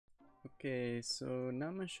Okay, so now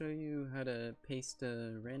I'm going to show you how to paste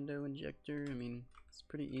a rando injector. I mean, it's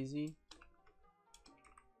pretty easy.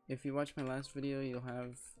 If you watch my last video, you'll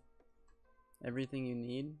have everything you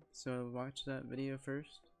need. So watch that video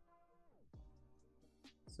first.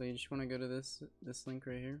 So you just want to go to this link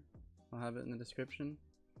right here. I'll have it in the description.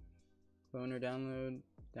 Clone or download,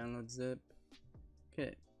 download zip.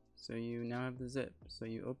 Okay, so you now have the zip. So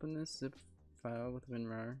you open this zip file with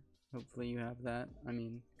WinRAR. Hopefully you have that. I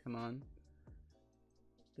mean, come on.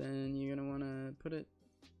 Then you're gonna want to put it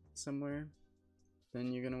somewhere.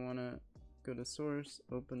 Then you're gonna want to go to source,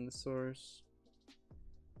 open the source,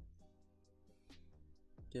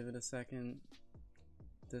 give it a second.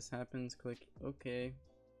 If this happens, click OK.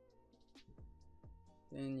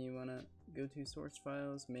 Then you want to go to source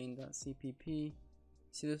files, main.cpp.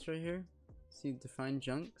 See this right here? See define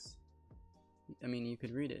junks? I mean, you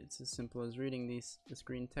could read it. It's as simple as reading this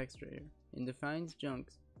green text right here. In defines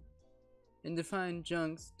junks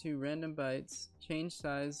to random bytes, change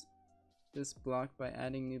size this block by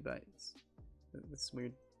adding new bytes. That's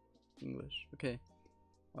weird English. Okay,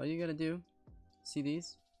 all you gotta do, see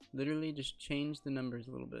these? Literally just change the numbers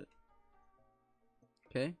a little bit.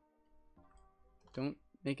 Okay? Don't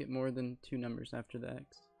make it more than 2 numbers after the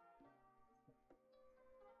X.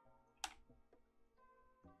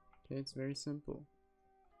 Okay, it's very simple.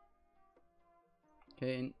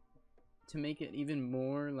 Okay, and to make it even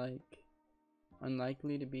more like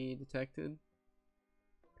unlikely to be detected,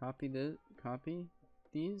 copy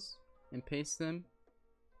these and paste them,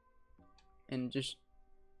 and just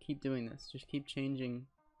keep doing this. Just keep changing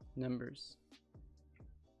numbers.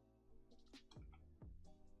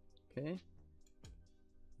 Okay,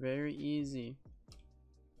 very easy.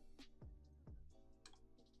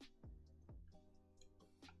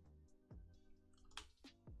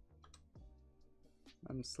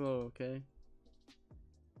 I'm slow, okay?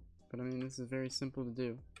 But I mean, this is very simple to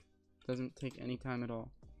do. Doesn't take any time at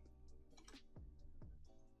all.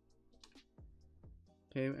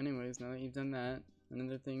 Okay, anyways, now that you've done that,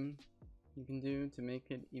 another thing you can do to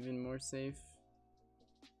make it even more safe,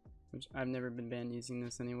 which I've never been banned using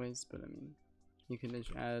this anyways, but I mean, you can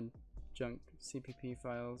just add junk CPP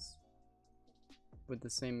files with the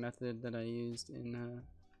same method that I used in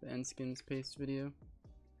the nskins paste video.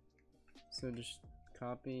 So just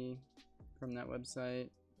copy from that website,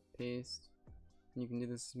 paste, and you can do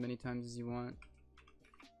this as many times as you want.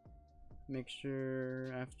 Make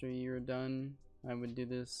sure after you're done, I would do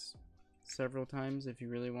this several times if you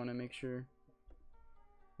really want to make sure.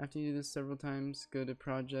 After you do this several times, go to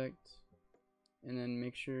project, and then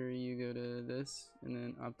make sure you go to this, and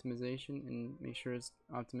then optimization, and make sure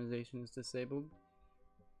optimization is disabled.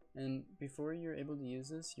 And before you're able to use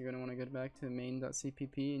this, you're going to want to go back to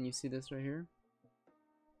main.cpp, and you see this right here,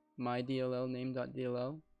 my DLL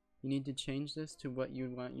name.dll. You need to change this to what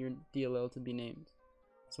you want your DLL to be named.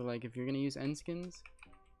 So like if you're going to use nskins,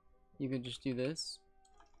 you could just do this,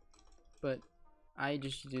 but I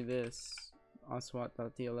just do this,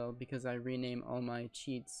 oswat.dll, because I rename all my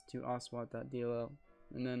cheats to oswat.dll,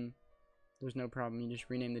 and then there's no problem. You just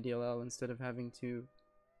rename the DLL instead of having to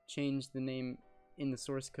change the name in the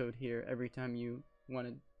source code here every time you want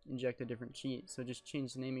to inject a different cheat. So just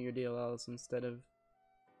change the name of your DLLs instead of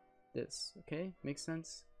this. Okay, makes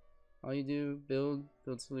sense? All you do, build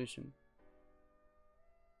solution.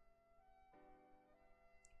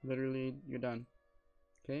 Literally, you're done.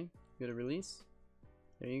 Okay, go to release.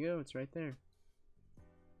 There you go, it's right there.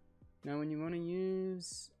 Now when you want to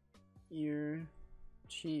use your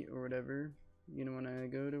cheat or whatever, you're gonna want to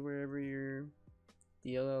go to wherever your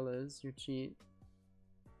DLL is, your cheat,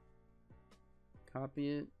 copy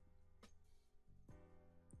it,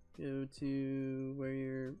 go to where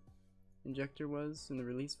your injector was in the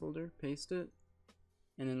release folder, paste it,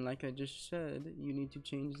 and then like I just said, you need to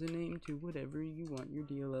change the name to whatever you want your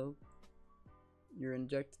DLL, your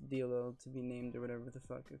inject DLL to be named or whatever the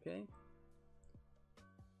fuck, okay?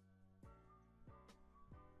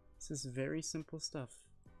 This is very simple stuff.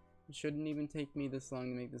 It shouldn't even take me this long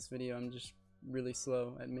to make this video. I'm just really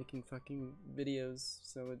slow at making fucking videos,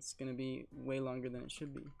 so it's gonna be way longer than it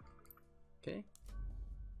should be. Okay?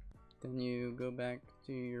 Then you go back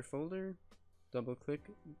to your folder, double click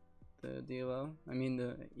the DLL, I mean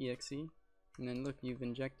the exe, and then look, you've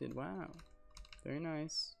injected. Wow, very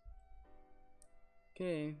nice.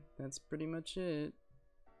 Okay, that's pretty much it.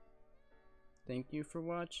 Thank you for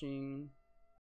watching.